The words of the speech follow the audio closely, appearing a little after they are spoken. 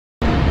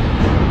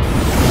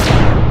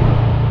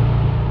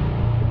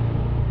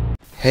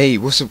Hey,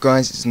 what's up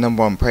guys, it's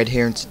number one Pred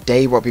here, and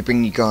today what I'll be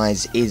bringing you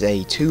guys is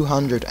a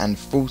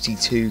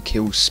 242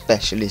 kill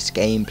specialist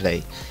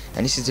gameplay.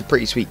 And this is a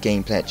pretty sweet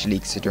gameplay actually,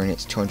 considering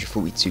it's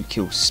 242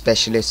 kill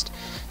specialist.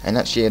 And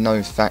actually a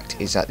known fact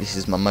is that this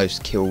is my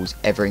most kills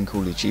ever in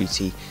Call of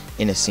Duty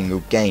in a single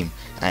game,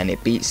 and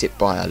it beats it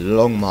by a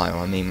long mile.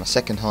 I mean, my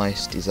second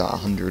highest is at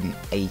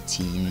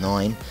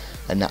 189,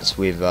 and that's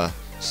with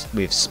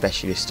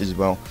specialist as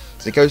well.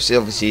 So Ghost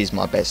obviously is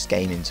my best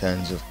game in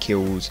terms of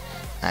kills,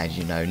 as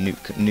you know,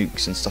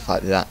 nukes and stuff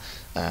like that,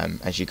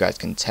 as you guys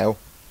can tell.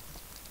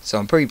 So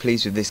I'm pretty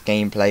pleased with this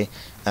gameplay.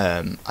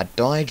 I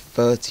died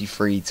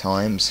 33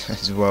 times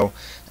as well,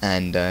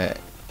 and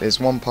there's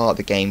one part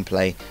of the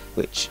gameplay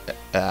which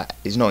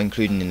is not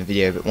included in the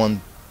video, but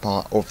one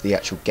part of the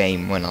actual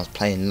game when I was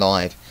playing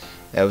live,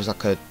 there was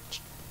like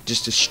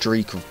just a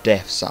streak of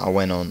deaths that I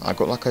went on. I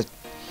got like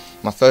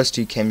my first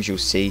two chems, you'll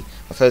see,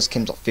 my first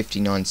chem's like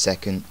 59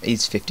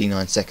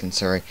 seconds,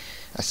 sorry.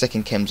 A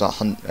second chem's like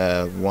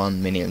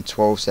 1 minute and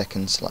 12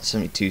 seconds, like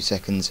 72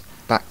 seconds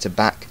back to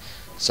back.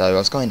 So I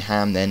was going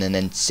ham then, and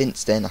then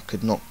since then I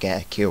could not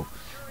get a kill,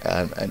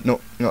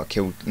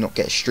 not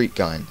get a streak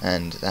going,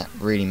 and that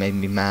really made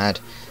me mad.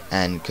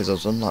 And because I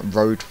was on like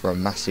road for a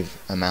massive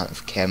amount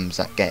of chems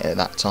at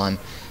that time,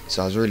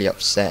 so I was really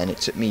upset, and it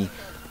took me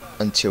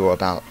until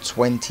about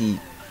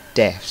 20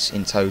 deaths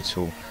in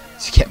total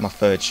to get my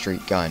third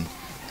streak going.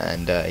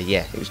 And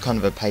yeah, it was kind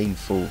of a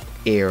painful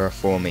era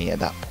for me at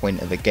that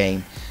point of the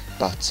game,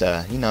 but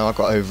you know, I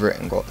got over it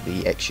and got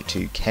the extra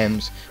 2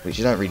 chems, which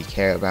I don't really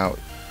care about.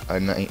 I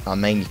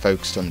mainly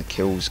focused on the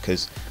kills,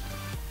 because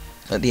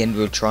at the end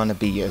we were trying to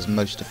be as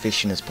most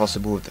efficient as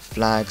possible with the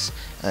flags,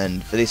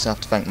 and for this I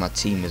have to thank my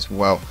team as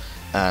well.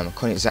 I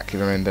can't exactly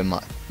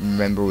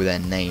remember all their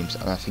names,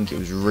 and I think it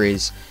was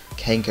Riz,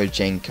 Kenko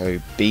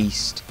Jenko,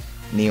 Beast,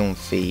 Neon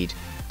Feed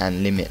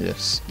and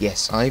Limitless.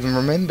 Yes, I even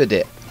remembered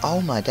it. Oh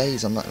my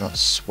days, I'm not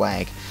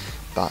swag.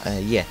 But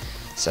yeah,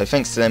 so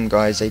thanks to them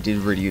guys, they did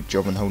a really good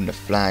job on holding the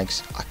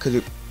flags. I could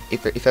have,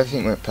 if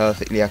everything went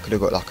perfectly, I could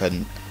have got like let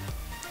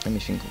me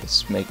think of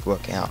this,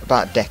 work it out,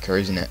 about Decker,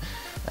 isn't it?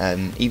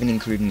 Even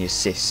including the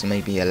assists,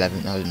 maybe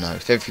 11, I don't know,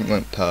 if everything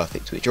went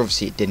perfect, which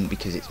obviously it didn't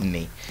because it's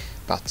me.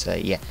 But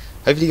yeah,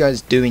 hopefully you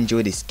guys do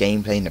enjoy this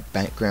gameplay in the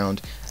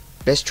background.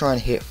 Let's try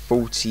and hit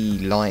 40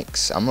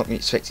 likes. I'm not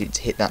expecting it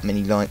to hit that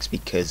many likes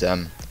because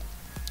I've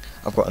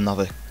got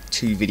another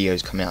 2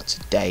 videos coming out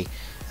today.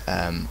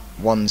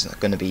 One's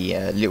going to be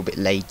a little bit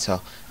later,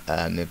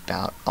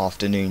 about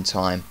afternoon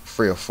time,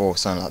 3 or 4,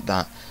 something like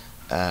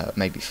that,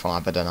 maybe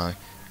 5, I don't know.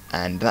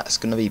 And that's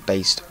going to be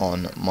based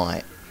on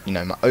my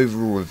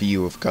overall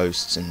review of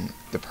Ghosts and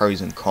the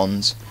pros and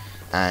cons.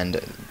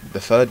 And the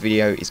third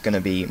video is going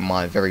to be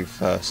my very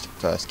first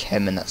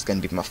chem, and that's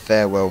going to be my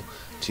farewell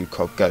to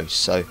COD Ghosts.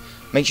 So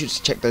make sure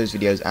to check those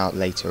videos out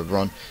later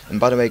on. And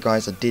by the way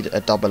guys, I did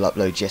a double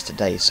upload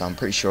yesterday, so I'm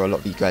pretty sure a lot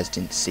of you guys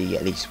didn't see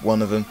at least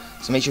one of them.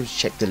 So make sure to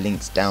check the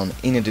links down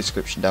in the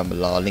description down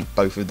below. I'll link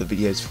both of the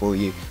videos for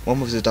you. One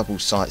was a double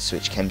sight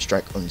switch chem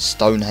strike on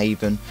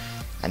Stonehaven,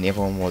 and the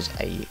other one was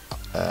a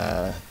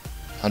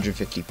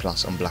 150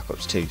 plus on Black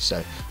Ops 2.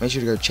 So make sure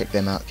to go check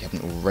them out if you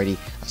haven't already.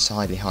 I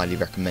highly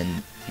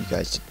recommend you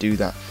guys to do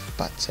that.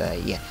 But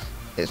yeah,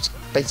 that's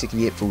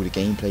basically it for all the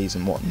gameplays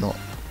and whatnot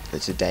for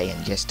today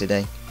and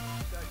yesterday.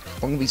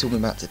 What I'm going to be talking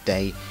about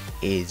today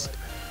is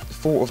the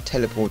thought of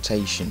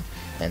teleportation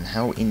and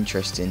how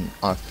interesting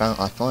I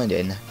find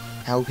it, and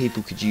how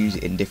people could use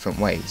it in different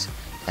ways.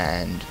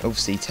 And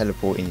obviously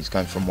teleporting is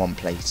going from one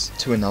place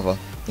to another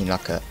in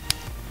like an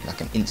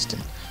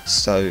instant.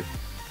 So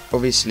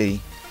obviously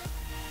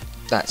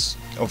that's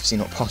obviously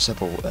not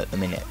possible at the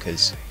minute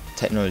because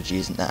technology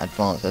isn't that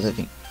advanced.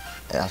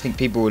 I think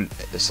people,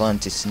 the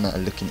scientists and that, are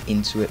looking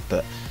into it,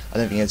 but I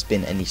don't think there's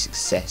been any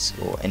success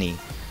or any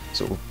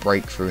sort of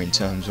breakthrough in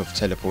terms of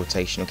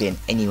teleportation or getting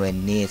anywhere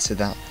near to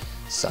that.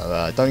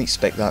 So don't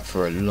expect that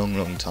for a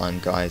long time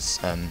guys.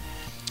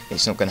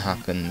 It's not going to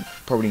happen,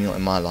 probably not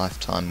in my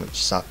lifetime, which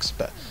sucks,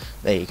 but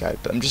there you go.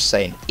 But I'm just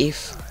saying,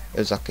 if it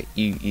was like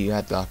you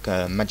had like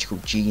a magical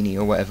genie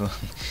or whatever,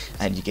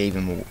 and he gave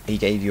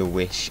you a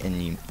wish,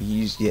 and you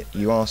used it,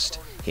 you asked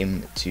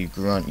him to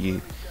grant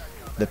you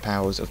the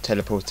powers of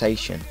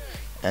teleportation.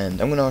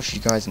 And I'm going to ask you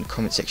guys in the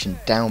comment section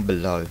down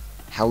below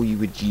how you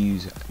would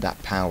use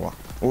that power.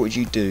 What would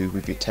you do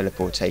with your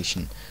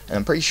teleportation? And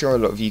I'm pretty sure a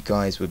lot of you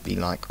guys would be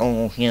like,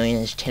 oh yeah,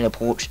 let's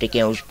teleport to the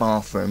girls'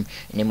 bathroom,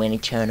 and then when they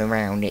turn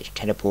around, let's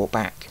teleport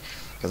back.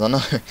 Because I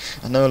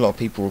know a lot of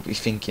people will be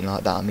thinking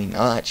like that. I mean,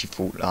 I actually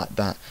thought like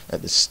that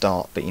at the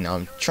start, but you know,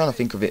 I'm trying to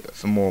think of it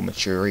for more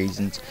mature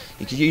reasons.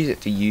 You could use it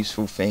for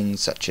useful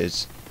things, such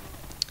as,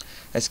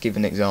 let's give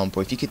an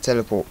example. If you could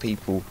teleport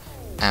people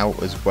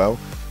out as well,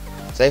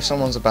 say if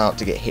someone's about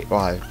to get hit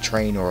by a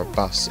train or a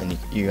bus, and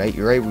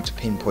you're able to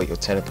pinpoint your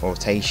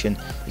teleportation,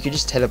 you could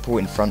just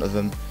teleport in front of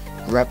them,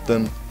 grab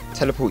them,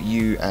 teleport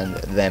you and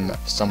them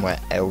somewhere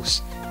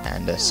else,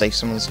 and save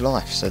someone's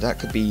life. So that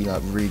could be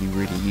like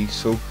really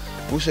useful.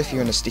 Also, if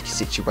you're in a sticky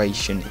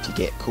situation, if you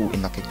get caught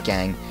in like a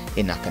gang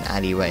in like an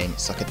alleyway and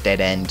it's like a dead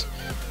end,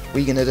 What are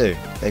you going to do?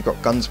 They've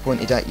got guns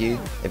pointed at you,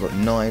 they've got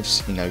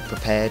knives, you know,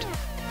 prepared.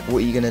 What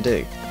are you going to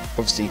do?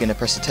 Obviously you're going to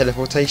press the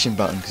teleportation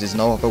button because there's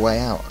no other way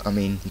out. I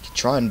mean, you could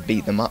try and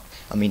beat them up.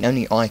 I mean,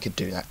 only I could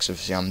do that because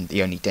obviously I'm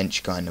the only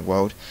denture guy in the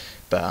world.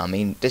 But I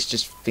mean, let's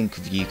just think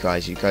of you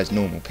guys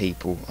normal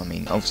people. I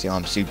mean, obviously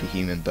I'm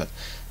superhuman, but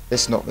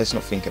let's not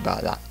think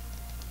about that.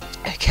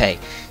 Okay,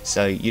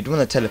 so you'd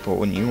want to teleport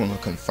when you want to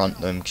confront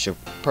them, because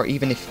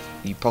even if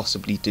you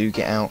possibly do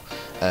get out,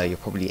 you'll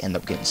probably end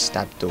up getting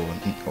stabbed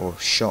or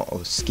shot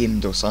or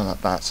skimmed or something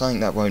like that. Something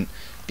that won't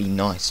be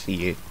nice for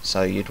you.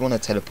 So you'd want to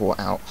teleport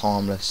out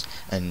harmless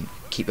and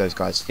keep those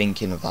guys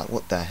thinking of like,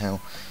 what the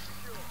hell.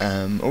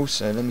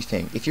 Also, let me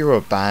think. If you're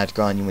a bad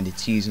guy and you wanted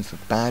to use them for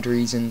bad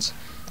reasons,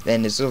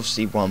 then there's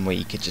obviously one where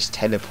you could just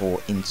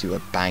teleport into a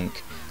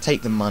bank,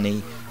 take the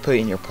money, put it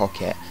in your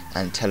pocket,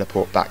 and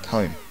teleport back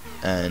home.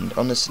 And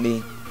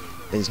honestly,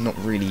 there's not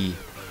really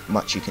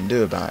much you can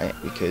do about it,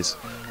 because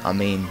I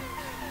mean,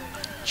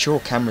 sure,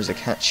 cameras will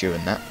catch you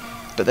and that,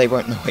 but they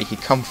won't know where you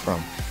come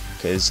from,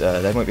 because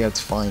they won't be able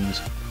to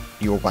find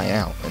your way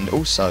out. And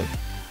also,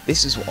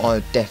 this is what I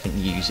would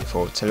definitely use it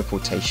for,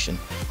 teleportation.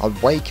 I'd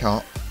wake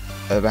up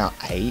at about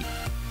 8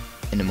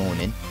 in the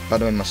morning. By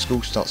the way, my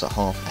school starts at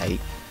 8:30.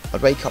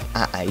 I'd wake up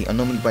at 8. I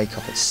normally wake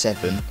up at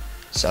 7,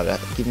 so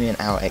that would give me an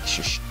hour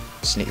extra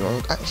sleep.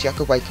 Or actually, I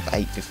could wake up at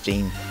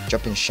 8:15,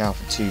 jump in the shower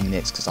for 2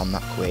 minutes because I'm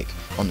that quick.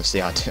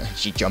 Honestly, I don't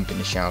actually jump in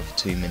the shower for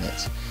 2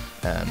 minutes,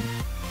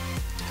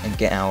 and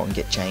get out and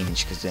get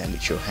changed because they're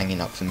literally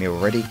hanging up for me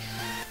already.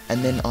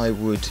 And then I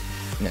would,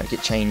 you know,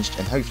 get changed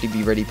and hopefully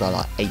be ready by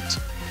like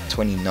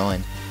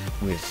 8:29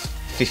 with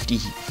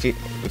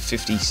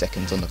 50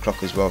 seconds on the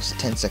clock as well, so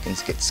 10 seconds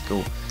to get to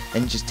school,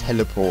 and just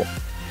teleport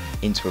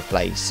into a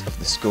place of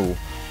the school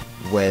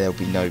where there'll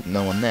be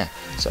no one there.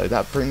 So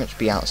that'll pretty much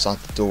be outside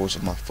the doors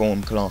of my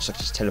form class. I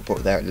just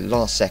teleport there at the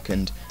last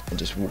second and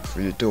just walk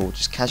through the door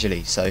just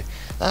casually. So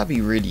that'd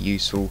be really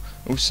useful.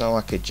 Also,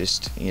 I could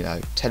just, you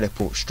know,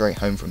 teleport straight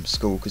home from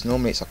school, because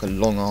normally it's like a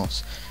long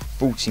ass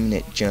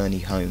 40-minute journey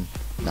home.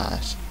 No,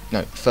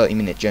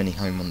 30-minute journey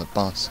home on the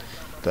bus.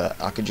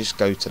 But I could just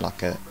go to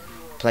like a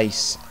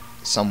place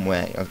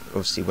somewhere,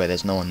 obviously where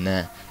there's no one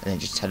there, and then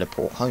just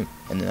teleport home,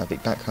 and then I'll be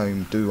back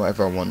home, do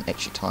whatever I want,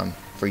 extra time,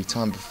 free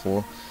time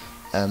before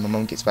my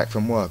mum gets back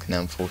from work, and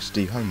now I'm forced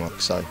to do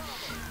homework. So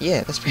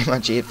yeah, that's pretty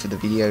much it for the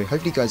video.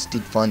 Hopefully you guys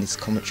did find this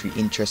commentary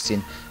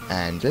interesting,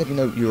 and let me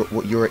know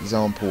what your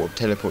example of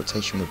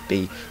teleportation would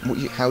be,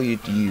 and how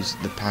you'd use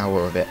the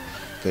power of it,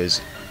 because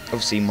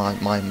obviously my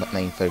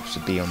main focus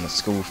would be on the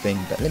school thing,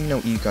 but let me know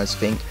what you guys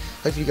think.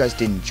 Hopefully you guys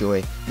did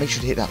enjoy. Make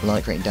sure to hit that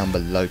like rating down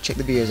below. Check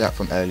the videos out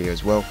from earlier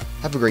as well.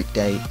 Have a great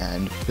day,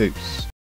 and peace.